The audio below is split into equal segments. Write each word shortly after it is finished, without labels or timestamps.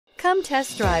Come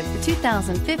test drive the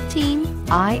 2015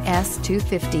 IS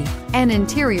 250. An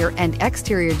interior and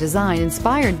exterior design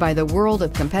inspired by the world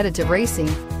of competitive racing,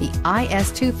 the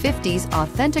IS 250's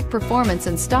authentic performance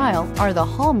and style are the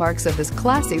hallmarks of this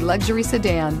classy luxury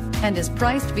sedan and is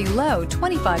priced below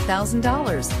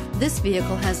 $25,000. This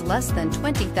vehicle has less than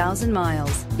 20,000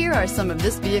 miles. Here are some of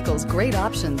this vehicle's great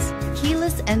options: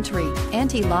 keyless entry,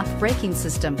 anti-lock braking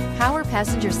system, power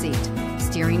passenger seat,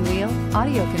 steering wheel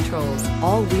audio controls,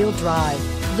 all-wheel drive,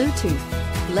 Bluetooth,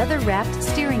 leather-wrapped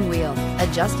steering wheel,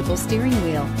 adjustable steering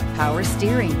wheel, power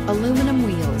steering, aluminum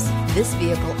wheels. This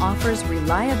vehicle offers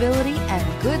reliability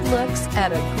and good looks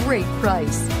at a great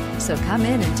price. So come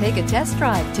in and take a test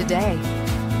drive today.